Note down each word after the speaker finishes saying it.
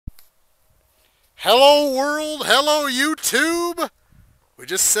Hello world, hello YouTube. We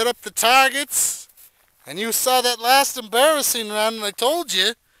just set up the targets, and you saw that last embarrassing round, and I told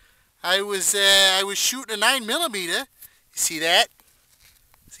you I was shooting a 9mm. You see that?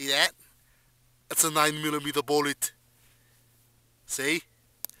 See that? That's a 9mm bullet. See?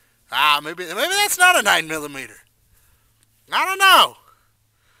 Maybe that's not a 9mm. I don't know.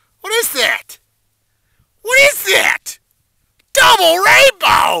 What is that? What is that? Double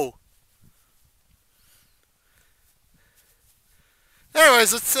rainbow!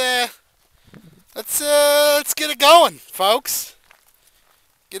 Anyways, let's get it going, folks.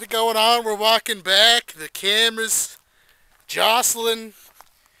 Get it going on. We're walking back. The camera's jostling.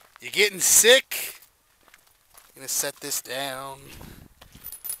 You're getting sick. I'm gonna set this down.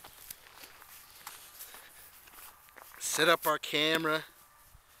 Set up our camera.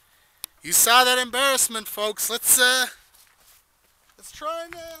 You saw that embarrassment, folks. Let's try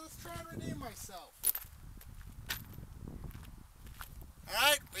and redeem myself.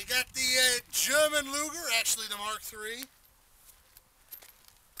 Alright, we got the German Luger, actually the Mark III.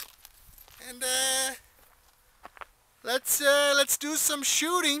 And let's do some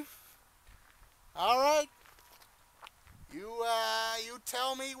shooting. Alright. You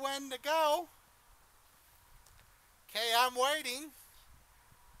tell me when to go. Okay, I'm waiting.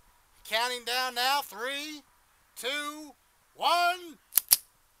 Counting down now. 3, 2, 1,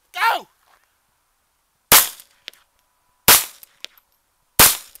 go!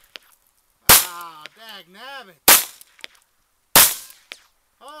 Ah, dagnabbit.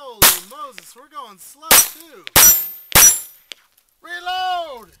 Holy Moses, we're going slow too.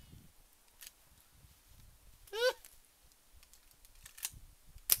 Reload!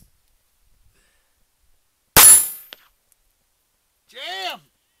 Jam!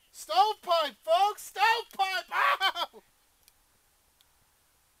 Stovepipe, folks! Stovepipe! Ow!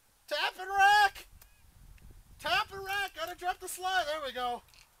 Tap and rack! Tap and rack! Gotta drop the slide. There we go.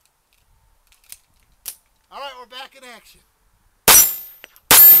 Alright, we're back in action.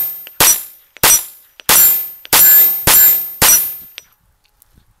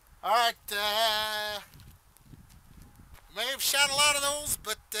 Alright, may have shot a lot of those,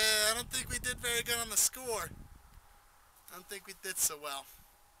 but I don't think we did very good on the score. I don't think we did so well.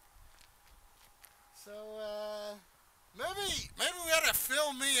 So, maybe we ought to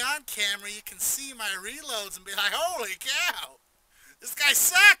film me on camera. You can see my reloads and be like, holy cow, this guy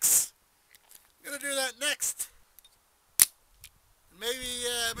sucks. I'm gonna do that next. Maybe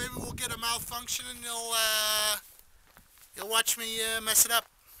we'll get a malfunction and you'll watch me mess it up.